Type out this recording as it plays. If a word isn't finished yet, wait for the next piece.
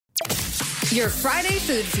Your Friday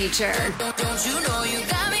food feature. Don't you know you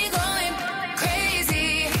got me going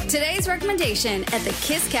crazy? Today's recommendation at the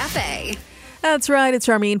Kiss Cafe. That's right, it's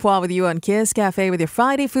Charmaine Phua with you on Kiss Cafe with your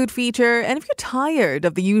Friday food feature. And if you're tired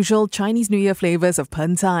of the usual Chinese New Year flavors of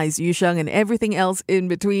pen cai, yusheng, and everything else in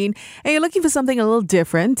between, and you're looking for something a little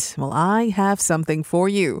different, well, I have something for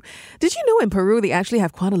you. Did you know in Peru they actually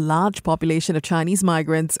have quite a large population of Chinese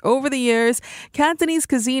migrants? Over the years, Cantonese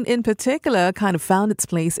cuisine in particular kind of found its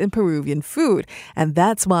place in Peruvian food. And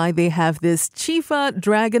that's why they have this CHIFA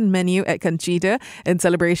dragon menu at Canchita in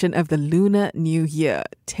celebration of the Lunar New Year.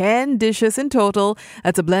 10 dishes in total.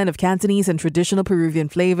 That's a blend of Cantonese and traditional Peruvian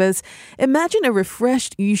flavors. Imagine a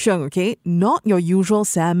refreshed yusheng, okay? Not your usual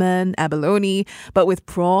salmon, abalone, but with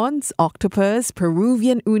prawns, octopus,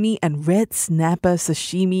 Peruvian uni, and red snapper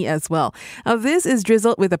sashimi as well. Now, this is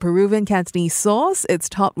drizzled with a Peruvian Cantonese sauce. It's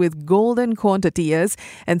topped with golden corn tortillas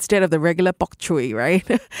instead of the regular bok choy, right?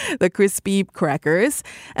 The crispy crackers.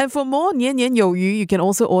 And for more nian nian you yu, you can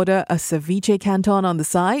also order a ceviche canton on the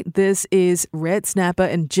side. This is red snapper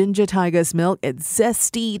and ginger tiger's milk. It's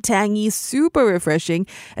zesty, tangy, super refreshing,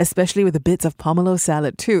 especially with the bits of pomelo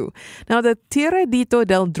salad too. Now, the tiradito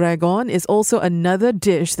del dragon is also another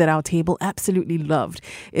dish that our table absolutely loved.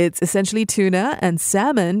 It's essentially tuna and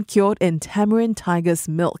salmon cured in tamarind tiger's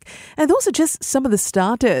milk. And those are just some of the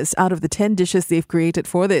starters out of the 10 dishes they've created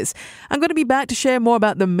for this. I'm going to be back to share more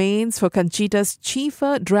about the mains for Canchita's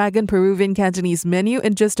CHIFA Dragon Peruvian Cantonese menu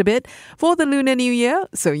in just a bit for the Lunar New Year,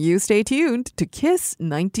 so you stay tuned to Kiss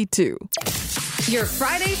 92. Your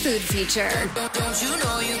Friday food feature. Don't you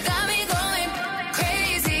know you got me going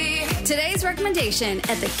crazy? Today's recommendation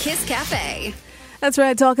at the Kiss Cafe. That's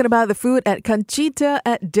right, talking about the food at Canchita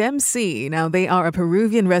at Dempsey. Now, they are a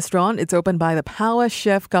Peruvian restaurant. It's opened by the power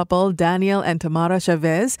chef couple, Daniel and Tamara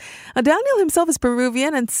Chavez. Daniel himself is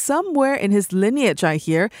Peruvian, and somewhere in his lineage, I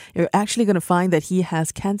hear, you're actually going to find that he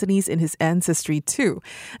has Cantonese in his ancestry too.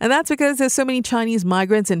 And that's because there's so many Chinese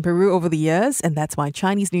migrants in Peru over the years, and that's why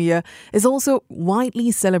Chinese New Year is also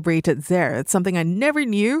widely celebrated there. It's something I never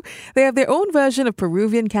knew. They have their own version of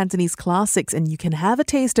Peruvian Cantonese classics, and you can have a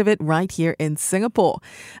taste of it right here in Singapore.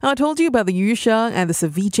 Now, I told you about the yusheng and the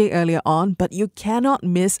ceviche earlier on, but you cannot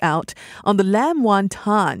miss out on the lamb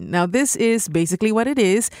wonton. Now, this is basically what it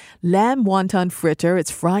is. Lamb wonton fritter.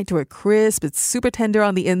 It's fried to a crisp. It's super tender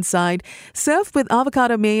on the inside. Served with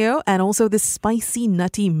avocado mayo and also this spicy,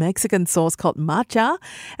 nutty Mexican sauce called matcha,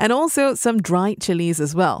 and also some dried chilies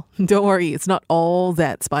as well. Don't worry, it's not all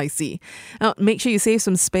that spicy. Now, make sure you save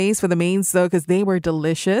some space for the mains though, because they were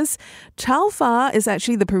delicious. Chao fa is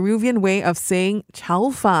actually the Peruvian way of saying chao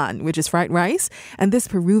fan, which is fried rice. And this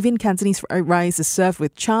Peruvian Cantonese fried rice is served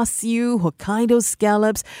with char siu, Hokkaido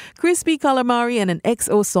scallops, crispy calamari, and an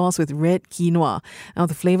XO sauce with red quinoa. Now,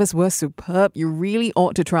 the flavors were superb. You really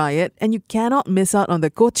ought to try it. And you cannot miss out on the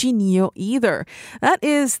cochinillo either. That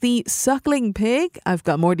is the suckling pig. I've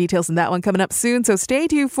got more details on that one coming up soon, so stay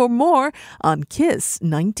tuned for more on Kiss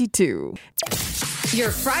 92. Your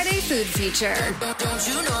Friday food feature. Don't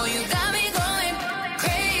you know you got me going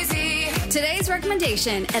crazy? Today's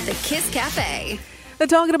recommendation at the Kiss Cafe. We're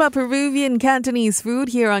talking about Peruvian Cantonese food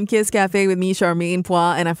here on Kiss Cafe with me, Charmaine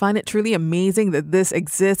Phua, and I find it truly amazing that this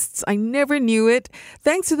exists. I never knew it.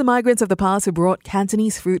 Thanks to the migrants of the past who brought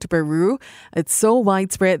Cantonese food to Peru, it's so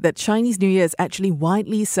widespread that Chinese New Year is actually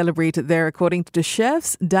widely celebrated there, according to the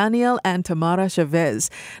chefs Daniel and Tamara Chavez.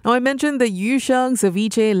 Now, I mentioned the yusheng,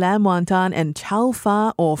 ceviche, lamb wonton, and chao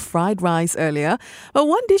fa or fried rice earlier, but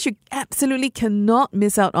one dish you absolutely cannot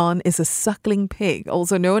miss out on is a suckling pig,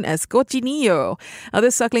 also known as cochinillo. Now,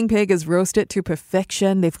 this suckling pig is roasted to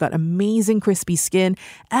perfection. They've got amazing crispy skin,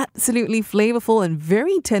 absolutely flavorful and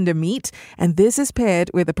very tender meat. And this is paired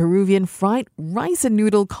with a Peruvian fried rice and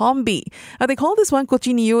noodle combi. Now, they call this one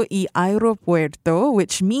cochinillo y aeropuerto,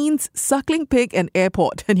 which means suckling pig and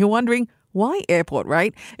airport. And you're wondering, why airport,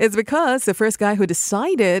 right? It's because the first guy who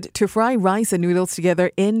decided to fry rice and noodles together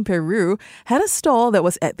in Peru had a stall that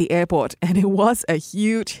was at the airport, and it was a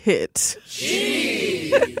huge hit.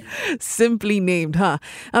 Simply named, huh?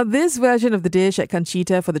 Now, this version of the dish at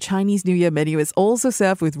Canchita for the Chinese New Year menu is also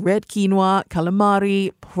served with red quinoa,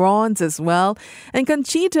 calamari, prawns as well. And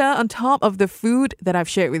Canchita, on top of the food that I've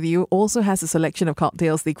shared with you, also has a selection of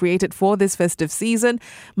cocktails they created for this festive season.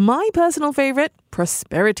 My personal favorite,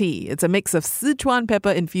 Prosperity. It's a mix of Sichuan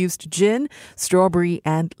pepper-infused gin, strawberry,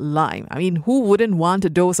 and lime. I mean, who wouldn't want a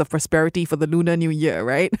dose of prosperity for the Lunar New Year,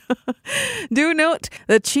 right? Do note,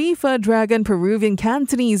 the CHIFA Dragon Peruvian Cantonese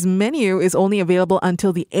Cantonese menu is only available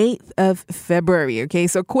until the 8th of February. Okay,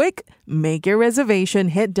 so quick, make your reservation.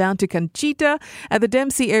 Head down to Canchita at the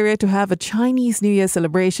Dempsey area to have a Chinese New Year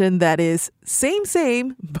celebration that is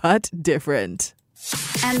same, but different.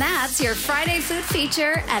 And that's your Friday food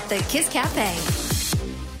feature at the Kiss Cafe.